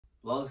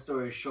Long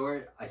story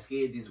short, I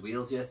skated these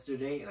wheels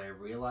yesterday and I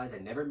realized I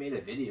never made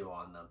a video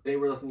on them. Today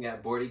we're looking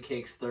at Boardy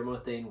Cake's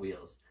thermothane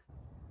wheels.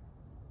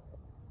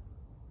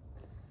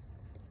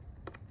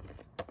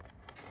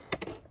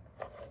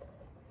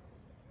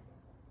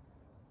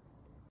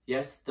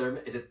 Yes,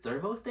 is it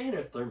thermothane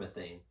or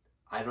thermothane?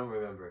 I don't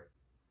remember.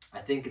 I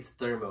think it's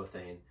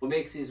thermothane. What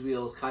makes these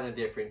wheels kind of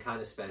different, kind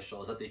of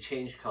special, is that they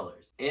change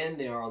colors and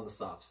they are on the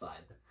soft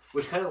side,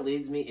 which kind of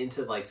leads me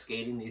into like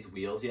skating these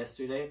wheels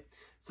yesterday.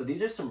 So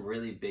these are some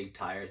really big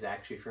tires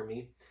actually for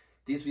me.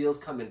 These wheels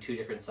come in two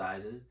different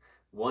sizes.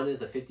 One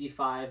is a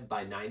 55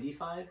 by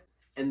 95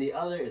 and the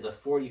other is a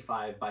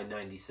 45 by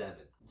 97.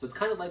 So it's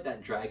kind of like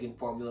that Dragon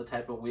Formula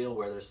type of wheel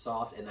where they're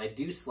soft, and I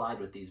do slide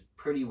with these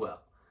pretty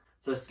well.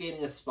 So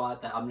skating a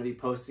spot that I'm going to be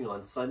posting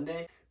on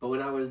Sunday, but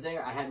when I was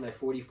there, I had my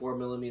 44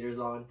 millimeters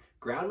on.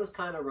 Ground was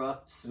kind of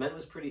rough, cement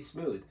was pretty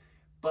smooth,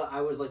 but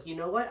I was like, you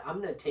know what?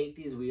 I'm going to take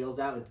these wheels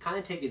out and kind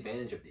of take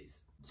advantage of these.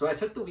 So I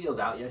took the wheels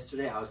out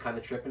yesterday. I was kind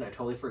of tripping. I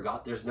totally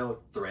forgot there's no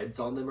threads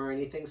on them or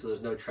anything, so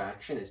there's no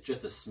traction. It's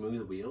just a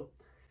smooth wheel.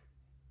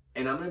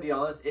 And I'm going to be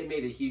honest, it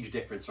made a huge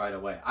difference right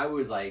away. I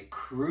was like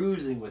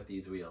cruising with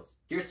these wheels.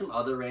 Here's some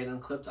other random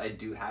clips I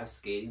do have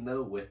skating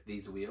though with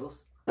these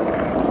wheels.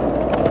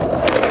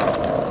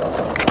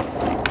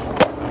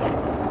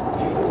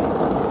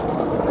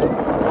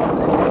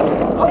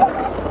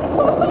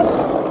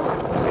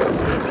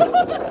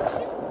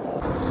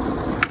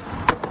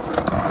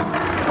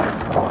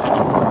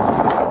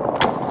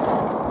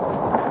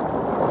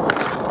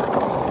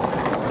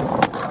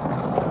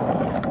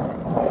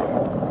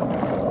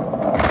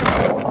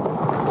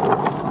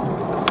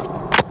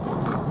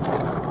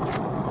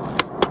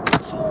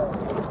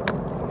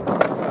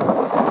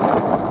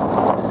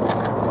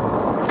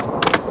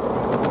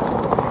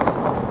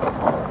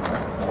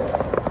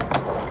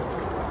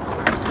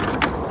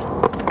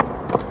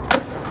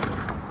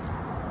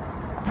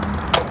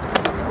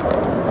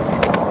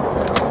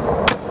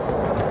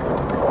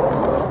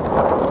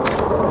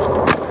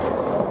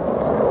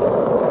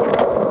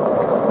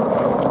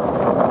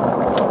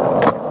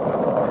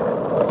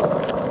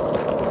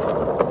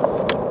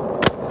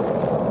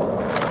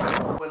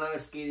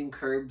 Skating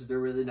curbs, they're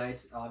really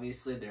nice.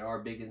 Obviously they are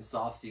big and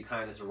soft, so you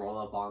kind of just roll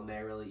up on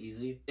there really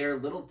easy. They're a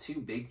little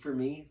too big for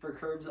me for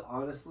curbs,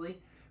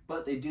 honestly,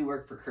 but they do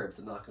work for curbs,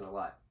 I'm not gonna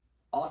lie.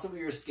 Also,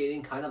 we were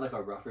skating kind of like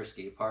a rougher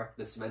skate park.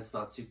 The cement's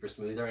not super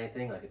smooth or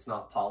anything, like it's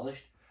not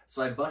polished,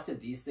 so I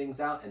busted these things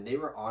out and they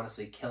were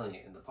honestly killing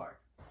it in the park.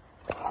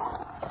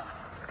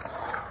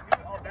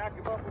 I'll back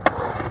him up.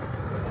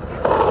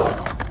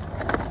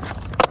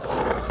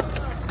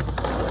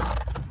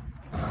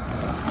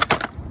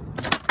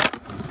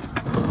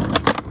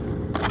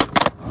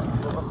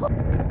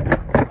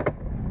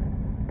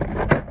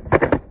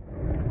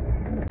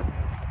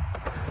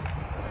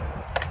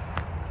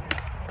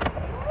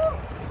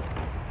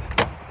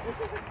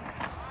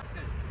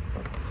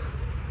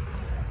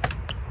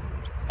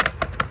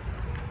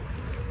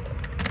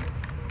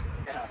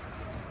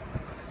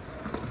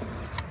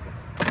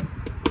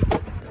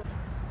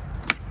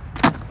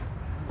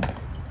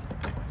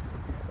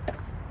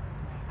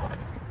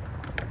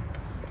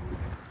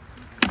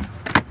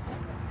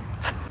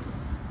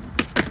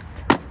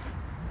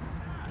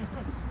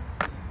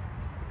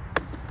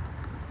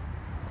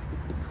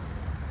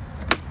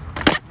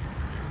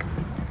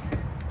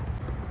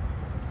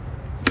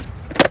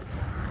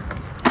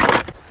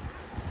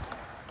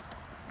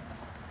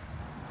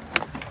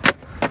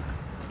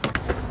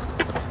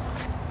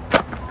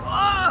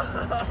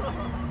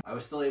 I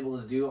was still able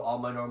to do all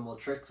my normal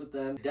tricks with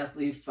them.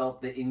 Definitely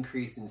felt the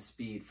increase in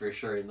speed for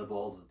sure in the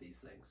bowls with these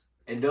things.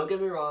 And don't get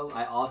me wrong,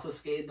 I also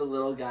skated the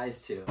little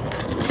guys too.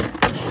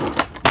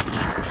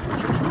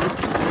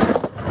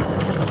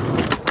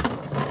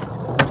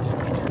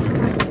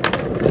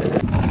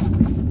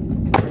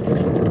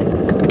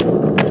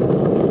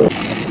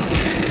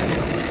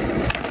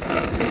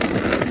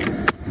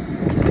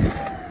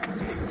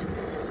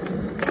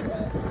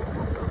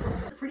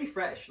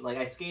 Fresh. Like,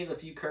 I skated a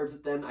few curbs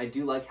with them. I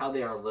do like how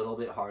they are a little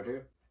bit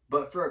harder,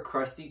 but for a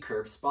crusty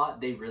curb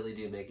spot, they really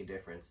do make a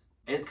difference.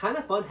 And it's kind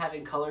of fun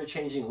having color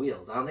changing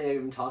wheels. I don't think I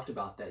even talked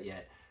about that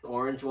yet. The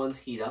orange ones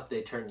heat up,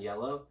 they turn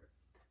yellow.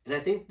 And I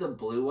think the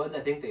blue ones, I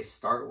think they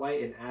start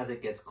white, and as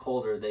it gets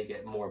colder, they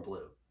get more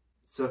blue.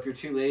 So if you're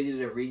too lazy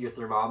to read your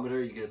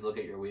thermometer, you can just look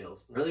at your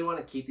wheels. I really want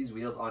to keep these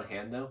wheels on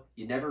hand though.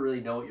 You never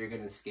really know what you're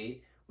going to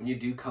skate. When you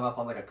do come up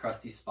on like a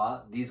crusty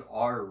spot, these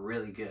are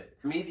really good.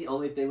 For me, the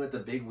only thing with the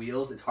big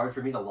wheels, it's hard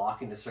for me to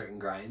lock into certain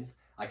grinds.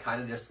 I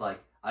kind of just like,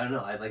 I don't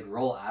know, I like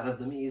roll out of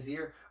them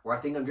easier, or I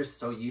think I'm just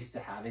so used to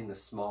having the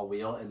small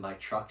wheel and my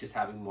truck just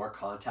having more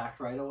contact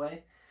right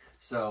away.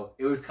 So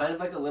it was kind of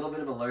like a little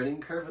bit of a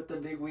learning curve with the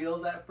big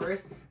wheels at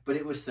first, but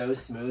it was so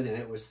smooth and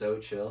it was so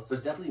chill. So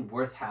it's definitely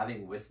worth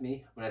having with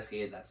me when I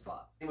skated that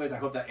spot. Anyways, I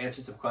hope that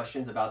answered some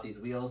questions about these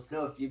wheels. I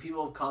know a few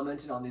people have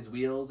commented on these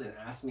wheels and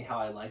asked me how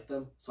I like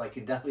them, so I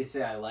can definitely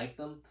say I like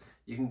them.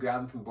 You can grab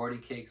them from Boardy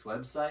Cake's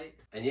website.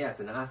 And yeah, it's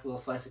a nice little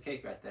slice of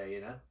cake right there,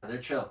 you know? They're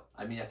chill.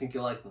 I mean, I think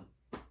you'll like them.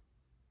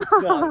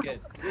 No, I'm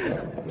good.